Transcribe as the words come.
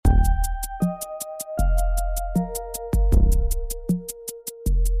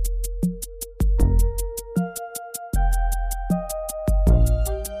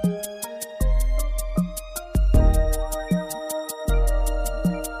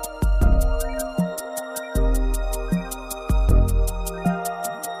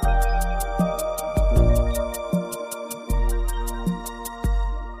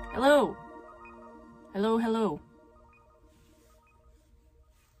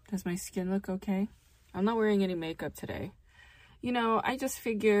Does my skin look okay? I'm not wearing any makeup today. You know, I just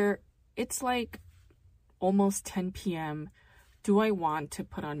figure it's like almost 10 p.m. Do I want to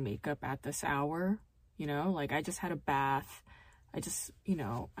put on makeup at this hour? You know, like I just had a bath. I just, you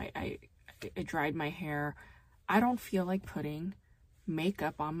know, I dried my hair. I don't feel like putting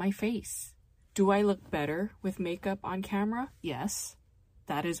makeup on my face. Do I look better with makeup on camera? Yes.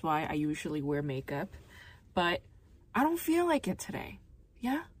 That is why I usually wear makeup. But I don't feel like it today.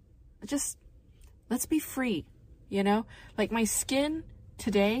 Yeah? Just, let's be free, you know? Like my skin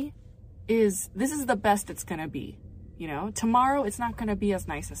today this is the best it's gonna be, you know? Tomorrow, it's not gonna be as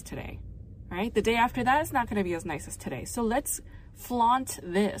nice as today, right? The day after that, it's not gonna be as nice as today. So let's flaunt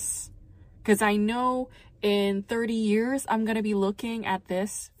this. Because I know in 30 years, I'm gonna be looking at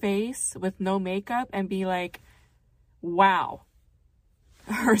this face with no makeup and be like, wow,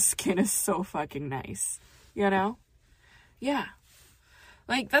 her skin is so fucking nice, you know? Yeah.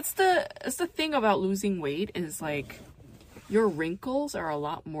 Like, that's the thing about losing weight is, like, your wrinkles are a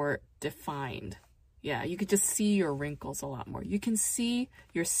lot more defined. Yeah, you could just see your wrinkles a lot more. You can see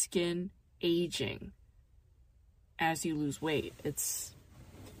your skin aging as you lose weight. It's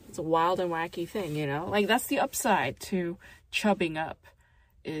a wild and wacky thing, you know? Like, that's the upside to chubbing up,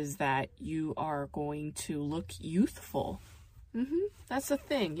 is that you are going to look youthful. That's the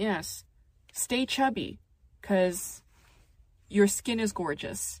thing, yes. Stay chubby, because your skin is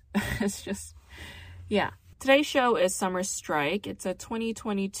gorgeous. It's just, yeah. Today's show is Summer Strike. It's a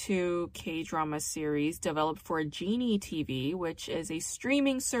 2022 K-drama series developed for Genie TV, which is a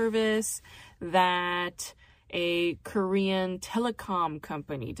streaming service that a Korean telecom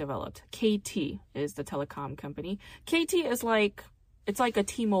company developed. KT is the telecom company. KT is like, it's like a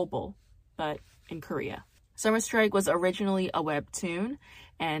T-Mobile, but in Korea. Summer Strike was originally a webtoon,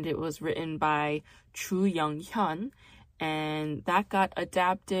 and it was written by Chu Young-hyun, and that got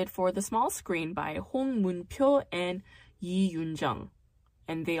adapted for the small screen by Hong Moon-pyo and Yi Yoon-jung.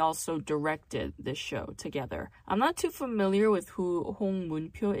 And they also directed this show together. I'm not too familiar with who Hong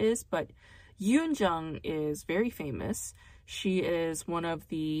Moon-pyo is, but Yi Yoon-jung is very famous. She is one of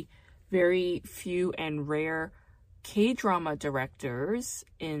the very few and rare K-drama directors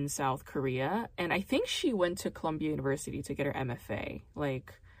in South Korea. And I think she went to Columbia University to get her MFA.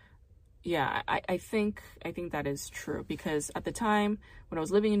 Like, yeah, I think that is true, because at the time when I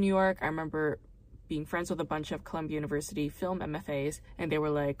was living in New York, I remember being friends with a bunch of Columbia University film MFAs, and they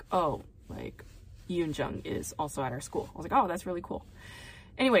were like, oh, like, Yoon-jung is also at our school. I was like, oh, that's really cool.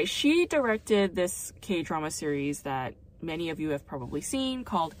 Anyway, she directed this K-drama series that many of you have probably seen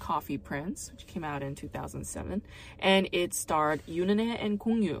called Coffee Prince, which came out in 2007, and it starred Yoon Eun-hae and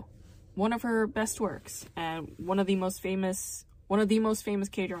Gong Yoo, one of her best works, and one of the most famous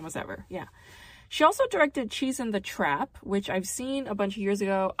K-dramas ever. Yeah. She also directed Cheese in the Trap, which I've seen a bunch of years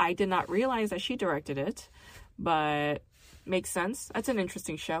ago. I did not realize that she directed it, but makes sense. That's an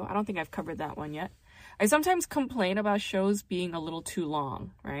interesting show. I don't think I've covered that one yet. I sometimes complain about shows being a little too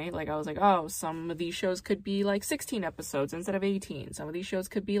long, right? Like, I was like, oh, some of these shows could be like 16 episodes instead of 18. Some of these shows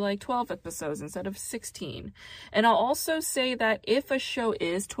could be like 12 episodes instead of 16. And I'll also say that if a show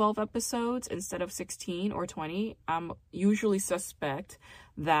is 12 episodes instead of 16 or 20, I'm usually suspect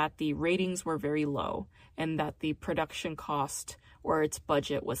that the ratings were very low and that the production cost or its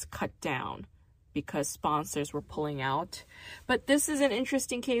budget was cut down because sponsors were pulling out. But this is an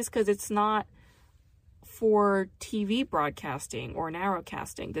interesting case because it's not for TV broadcasting or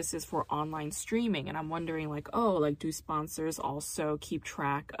narrowcasting. This is for online streaming. And I'm wondering, like, oh, like, do sponsors also keep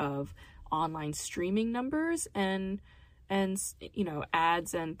track of online streaming numbers and you know,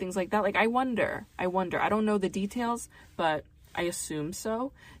 ads and things like that? Like, I wonder. I don't know the details, but I assume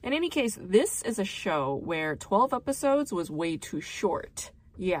so. In any case, this is a show where 12 episodes was way too short.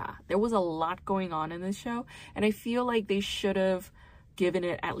 Yeah, there was a lot going on in this show, and I feel like they should have given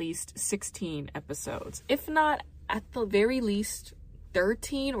it at least 16 episodes, if not at the very least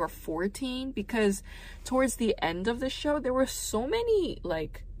 13 or 14, because towards the end of the show there were so many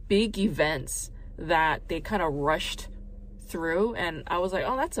like big events that they kind of rushed through, and I was like,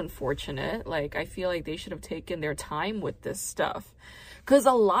 oh, that's unfortunate. Like, I feel like they should have taken their time with this stuff, because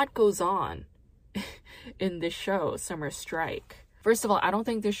a lot goes on in this show, Summer Strike. First of all, I don't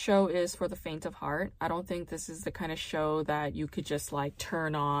think this show is for the faint of heart. I don't think this is the kind of show that you could just like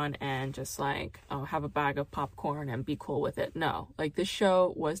turn on and just like have a bag of popcorn and be cool with it. No, like this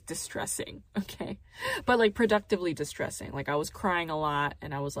show was distressing, okay? But like productively distressing. Like I was crying a lot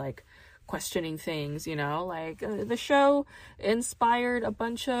and I was like questioning things, you know? Like the show inspired a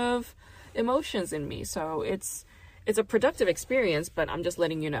bunch of emotions in me. So it's a productive experience, but I'm just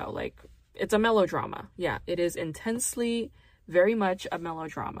letting you know, like, it's a melodrama. Yeah, it is intensely very much a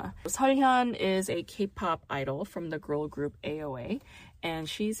melodrama. Seolhyun is a K-pop idol from the girl group AOA, and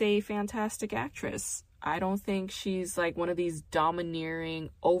she's a fantastic actress. I don't think she's like one of these domineering,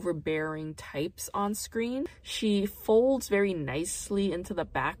 overbearing types on screen. She folds very nicely into the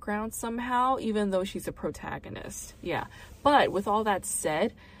background somehow, even though she's a protagonist. Yeah. But with all that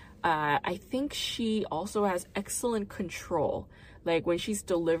said, I think she also has excellent control. Like when she's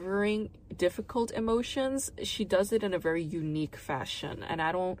delivering difficult emotions, she does it in a very unique fashion. And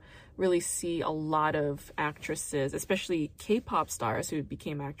I don't really see a lot of actresses, especially K-pop stars who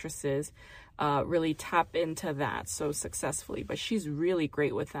became actresses, really tap into that so successfully. But she's really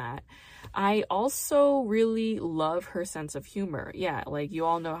great with that. I also really love her sense of humor. Yeah, like you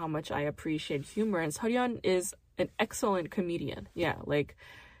all know how much I appreciate humor, and Seolhyun is an excellent comedian. Yeah, like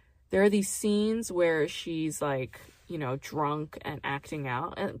there are these scenes where she's like, you know, drunk and acting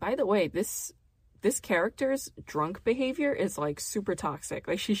out. And by the way, this character's drunk behavior is like super toxic.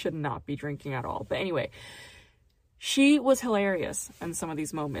 Like she should not be drinking at all. But anyway, she was hilarious in some of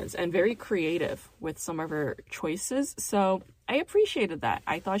these moments and very creative with some of her choices. So I appreciated that.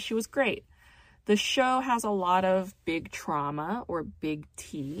 I thought she was great. The show has a lot of big trauma, or big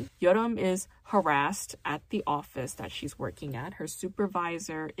T. Yeoreum is harassed at the office that she's working at. Her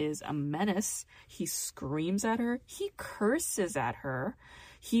supervisor is a menace. He screams at her. He curses at her.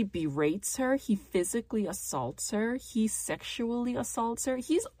 He berates her. He physically assaults her. He sexually assaults her.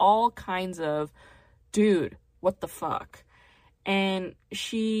 He's all kinds of, dude, what the fuck? And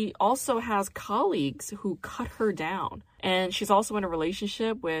she also has colleagues who cut her down. And she's also in a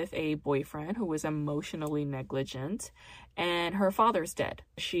relationship with a boyfriend who is emotionally negligent. And her father's dead.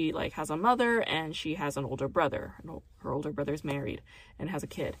 She like has a mother and she has an older brother. Her older brother's married and has a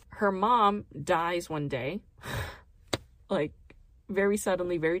kid. Her mom dies one day. Like very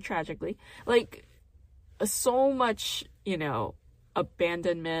suddenly, very tragically. Like so much, you know,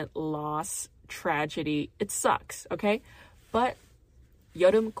 abandonment, loss, tragedy. It sucks, okay? But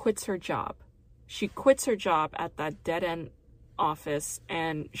Yeoreum quits her job. She quits her job at that dead-end office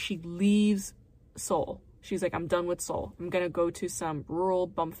and she leaves Seoul. She's like, I'm done with Seoul. I'm gonna go to some rural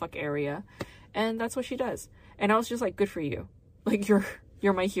bumfuck area. And that's what she does. And I was just like, good for you. Like, you're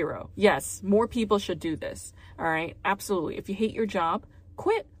my hero. Yes, more people should do this. All right? Absolutely. If you hate your job,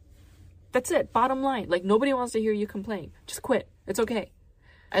 quit. That's it. Bottom line. Like, nobody wants to hear you complain. Just quit. It's okay.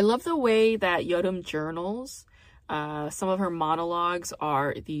 I love the way that Yeoreum journals. Some of her monologues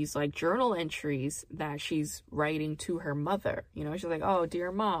are these like journal entries that she's writing to her mother. You know, she's like, oh,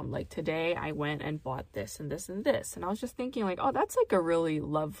 dear mom, like today I went and bought this and this and this. And I was just thinking like, oh, that's like a really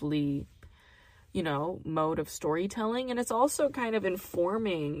lovely, you know, mode of storytelling. And it's also kind of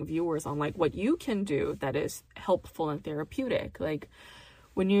informing viewers on like what you can do that is helpful and therapeutic. Like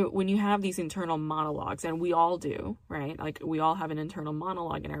when you have these internal monologues, and we all do, right? Like we all have an internal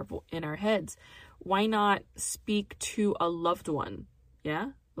monologue in our heads. Why not speak to a loved one? Yeah,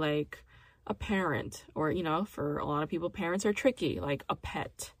 like a parent, or, you know, for a lot of people, parents are tricky, like a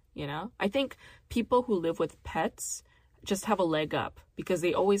pet, you know? I think people who live with pets just have a leg up because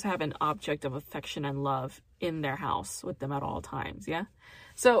they always have an object of affection and love in their house with them at all times, yeah?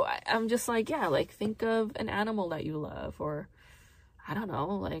 So I'm just like, yeah, like think of an animal that you love, or I don't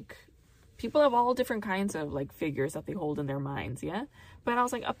know, like people have all different kinds of like figures that they hold in their minds, yeah? But I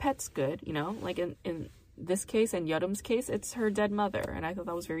was like, a pet's good, you know? Like in this case, and Yeoreum's case, it's her dead mother, and I thought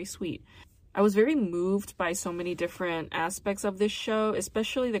that was very sweet. I was very moved by so many different aspects of this show,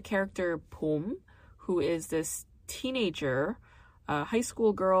 especially the character Pom, who is this teenager, high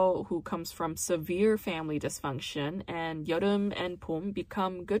school girl who comes from severe family dysfunction, and Yeoreum and Pom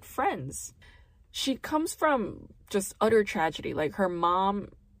become good friends. She comes from just utter tragedy. Like her mom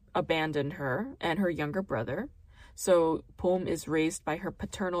abandoned her and her younger brother. So Pom is raised by her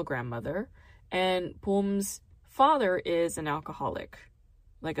paternal grandmother, and Pom's father is an alcoholic,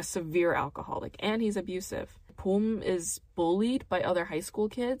 like a severe alcoholic, and he's abusive. Pom is bullied by other high school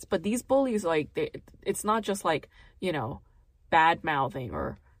kids, but these bullies, like, it's not just like, you know, bad mouthing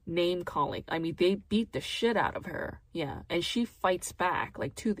or name calling. I mean, they beat the shit out of her. Yeah. And she fights back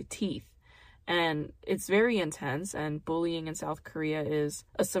like to the teeth. And it's very intense, and bullying in South Korea is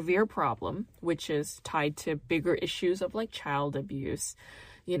a severe problem, which is tied to bigger issues of like child abuse,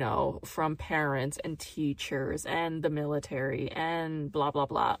 you know, from parents and teachers and the military and blah, blah,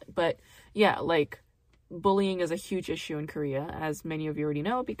 blah. But yeah, like bullying is a huge issue in Korea, as many of you already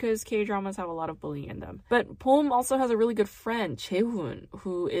know, because K-dramas have a lot of bullying in them. But Pom also has a really good friend, Jae-hoon,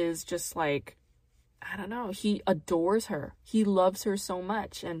 who is just like, I don't know, he adores her. He loves her so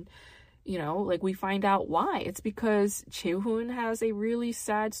much. And you know, like we find out why. It's because Chae-hoon has a really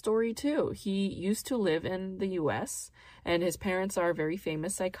sad story too. He used to live in the US and his parents are very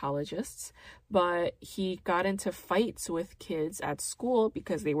famous psychologists, but he got into fights with kids at school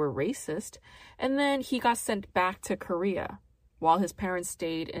because they were racist, and then he got sent back to Korea while his parents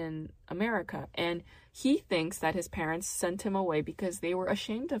stayed in America. And he thinks that his parents sent him away because they were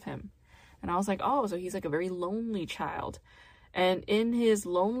ashamed of him. And I was like, oh, so he's like a very lonely child. And in his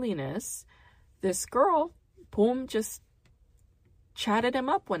loneliness, this girl, Boom, just chatted him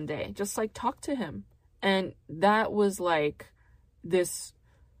up one day, just like talked to him. And that was like this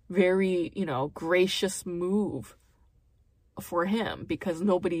very, you know, gracious move for him because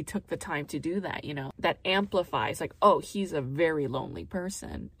nobody took the time to do that, you know. That amplifies like, oh, he's a very lonely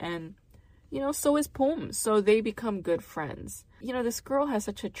person. And, you know, so is Boom. So they become good friends. You know, this girl has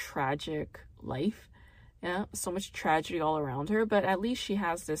such a tragic life. Yeah, so much tragedy all around her, but at least she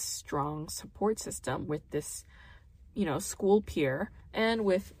has this strong support system with this, you know, school peer and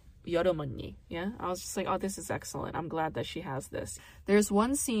with 여름 언니. Yeah, I was just like, oh, this is excellent. I'm glad that she has this. There's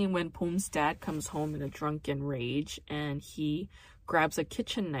one scene when Boom's dad comes home in a drunken rage and he grabs a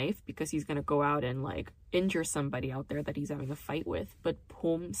kitchen knife because he's gonna go out and like injure somebody out there that he's having a fight with, but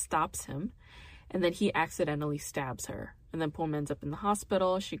Boom stops him. And then he accidentally stabs her. And then Boom ends up in the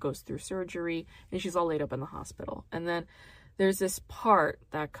hospital. She goes through surgery and she's all laid up in the hospital. And then there's this part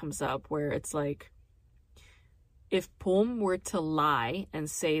that comes up where it's like, if Boom were to lie and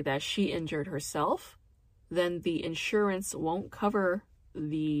say that she injured herself, then the insurance won't cover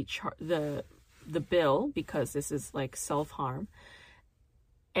the bill because this is like self-harm.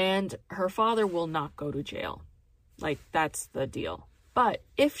 And her father will not go to jail. Like, that's the deal. But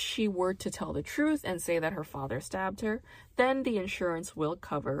if she were to tell the truth and say that her father stabbed her, then the insurance will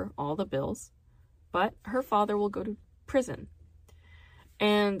cover all the bills, but her father will go to prison.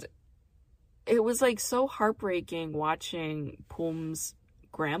 And it was like so heartbreaking watching Boom's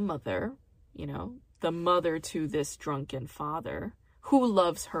grandmother, you know, the mother to this drunken father who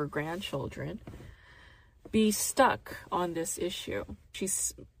loves her grandchildren, be stuck on this issue.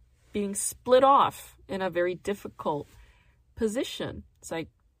 She's being split off in a very difficult position. It's like,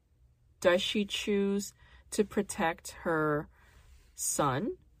 does she choose to protect her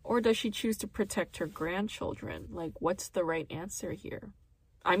son or does she choose to protect her grandchildren? Like, what's the right answer here?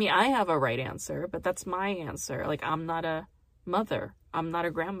 I mean, I have a right answer, but that's my answer. Like, I'm not a mother. I'm not a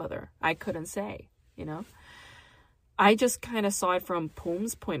grandmother. I couldn't say, you know? I just kind of saw it from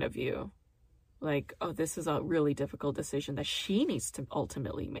Boom's point of view. Like, oh, this is a really difficult decision that she needs to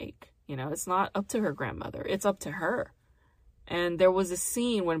ultimately make. You know, it's not up to her grandmother. It's up to her. And there was a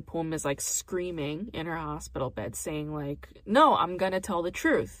scene when Boom is like screaming in her hospital bed saying like, no, I'm going to tell the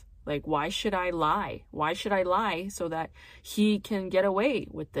truth. Like, why should I lie? Why should I lie so that he can get away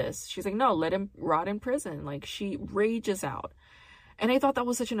with this? She's like, no, let him rot in prison. Like, she rages out. And I thought that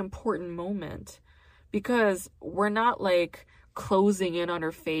was such an important moment because we're not like closing in on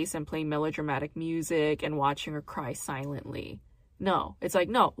her face and playing melodramatic music and watching her cry silently. No, it's like,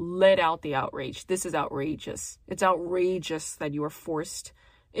 no, let out the outrage. This is outrageous. It's outrageous that you are forced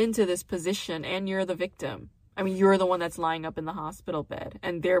into this position and you're the victim. I mean, you're the one that's lying up in the hospital bed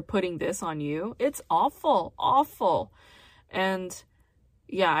and they're putting this on you. It's awful, awful. And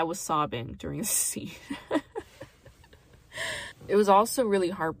yeah, I was sobbing during this scene. It was also really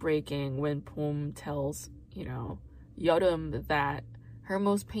heartbreaking when Boom tells, you know, Yeoreum that her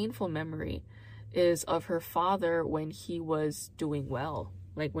most painful memory is of her father when he was doing well,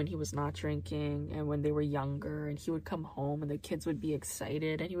 like when he was not drinking and when they were younger, and he would come home and the kids would be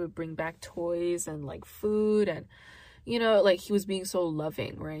excited and he would bring back toys and like food and, you know, like he was being so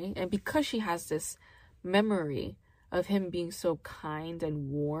loving, right? And because she has this memory of him being so kind and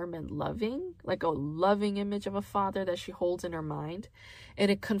warm and loving, like a loving image of a father that she holds in her mind, and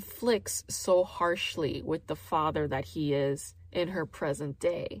it conflicts so harshly with the father that he is in her present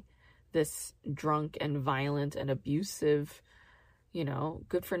day. This drunk and violent and abusive, you know,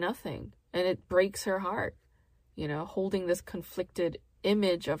 good for nothing. And it breaks her heart, you know, holding this conflicted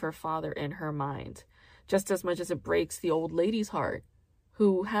image of her father in her mind, just as much as it breaks the old lady's heart,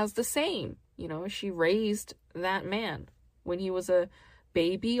 who has the same, you know, she raised that man when he was a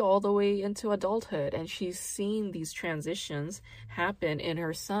baby all the way into adulthood. And she's seen these transitions happen in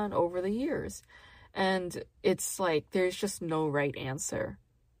her son over the years. And it's like, there's just no right answer.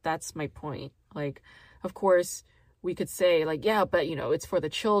 That's my point. Like, of course, we could say, like, yeah, but, you know, it's for the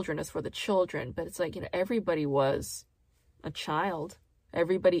children. But it's like, you know, everybody was a child.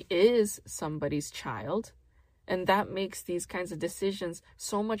 Everybody is somebody's child. And that makes these kinds of decisions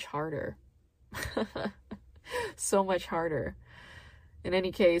so much harder. So much harder. In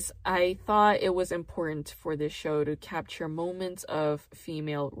any case, I thought it was important for this show to capture moments of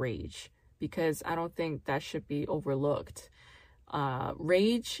female rage, because I don't think that should be overlooked.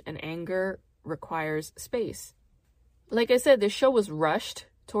 Rage and anger requires space. Like I said, this show was rushed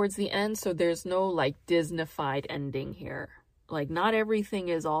towards the end, so there's no like Disney-fied ending here. Like, not everything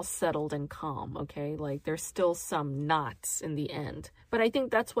is all settled and calm, okay? Like, there's still some knots in the end. But I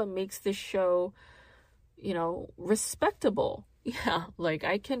think that's what makes this show, you know, respectable. Yeah, like,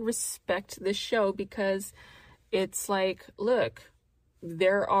 I can respect this show because it's like, look,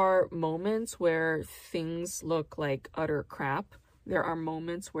 there are moments where things look like utter crap. There are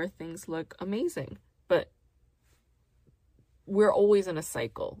moments where things look amazing. But we're always in a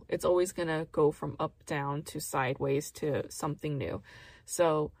cycle. It's always going to go from up, down to sideways to something new.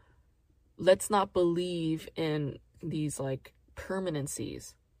 So let's not believe in these like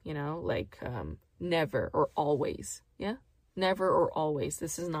permanencies, you know, like never or always. Yeah. Never or always.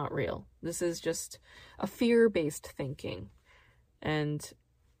 This is not real. This is just a fear-based thinking, and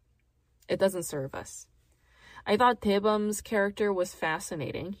it doesn't serve us. I thought Taebum's character was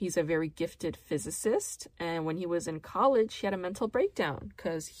fascinating. He's a very gifted physicist, and when he was in college, he had a mental breakdown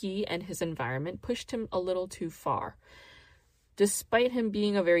because he and his environment pushed him a little too far. Despite him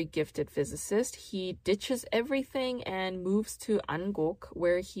being a very gifted physicist, he ditches everything and moves to Angok,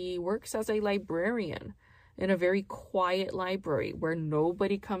 where he works as a librarian in a very quiet library where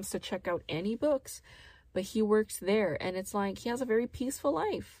nobody comes to check out any books, but he works there, and it's like he has a very peaceful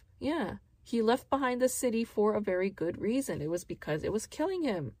life. Yeah. He left behind the city for a very good reason. It was because it was killing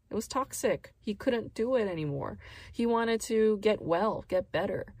him. It was toxic. He couldn't do it anymore. He wanted to get well, get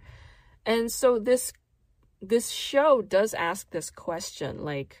better. And so this show does ask this question,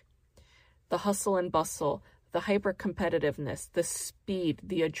 like the hustle and bustle, the hyper competitiveness, the speed,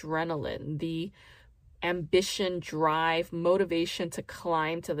 the adrenaline, the ambition, drive, motivation to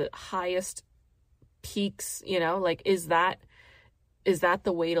climb to the highest peaks, you know, like, is that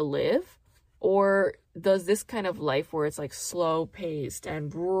the way to live? Or does this kind of life where it's like slow paced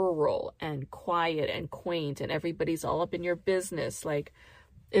and rural and quiet and quaint and everybody's all up in your business, like,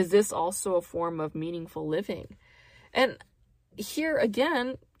 is this also a form of meaningful living? And here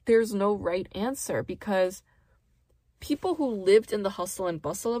again, there's no right answer, because people who lived in the hustle and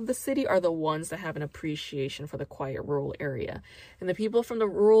bustle of the city are the ones that have an appreciation for the quiet rural area. And the people from the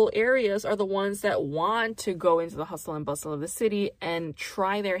rural areas are the ones that want to go into the hustle and bustle of the city and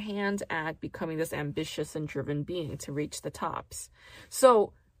try their hand at becoming this ambitious and driven being to reach the tops.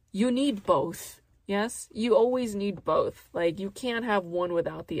 So you need both. Yes, you always need both. Like, you can't have one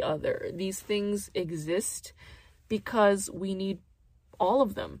without the other. These things exist because we need all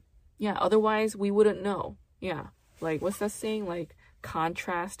of them. Yeah, otherwise we wouldn't know. Yeah. Like, what's that saying? Like,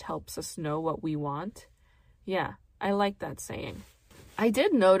 contrast helps us know what we want. Yeah, I like that saying. I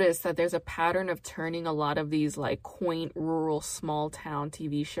did notice that there's a pattern of turning a lot of these, like, quaint, rural, small-town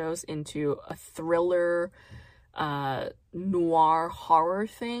TV shows into a thriller, noir horror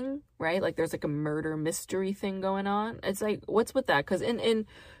thing, right? Like, there's, like, a murder mystery thing going on. It's like, what's with that? Because in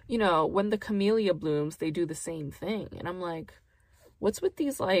you know, when the camellia blooms, they do the same thing. And I'm like, what's with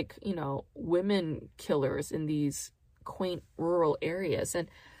these, like, you know, women killers in these quaint rural areas? And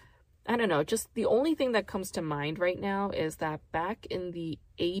I don't know, just the only thing that comes to mind right now is that back in the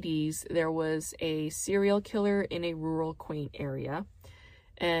 80s, there was a serial killer in a rural quaint area.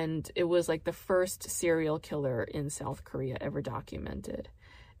 And it was like the first serial killer in South Korea ever documented.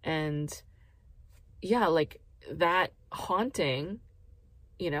 And yeah, like, that haunting,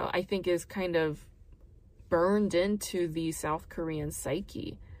 you know, I think is kind of burned into the South Korean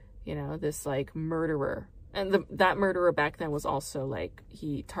psyche, you know, this like murderer. And that murderer back then was also like,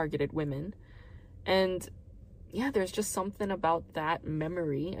 he targeted women. And yeah, there's just something about that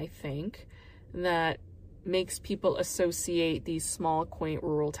memory, I think, that makes people associate these small, quaint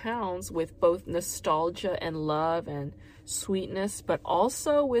rural towns with both nostalgia and love and sweetness, but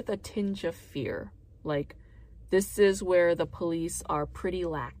also with a tinge of fear. Like, this is where the police are pretty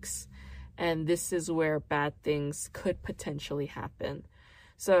lax. And this is where bad things could potentially happen.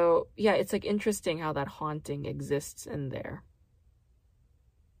 So yeah, it's like interesting how that haunting exists in there.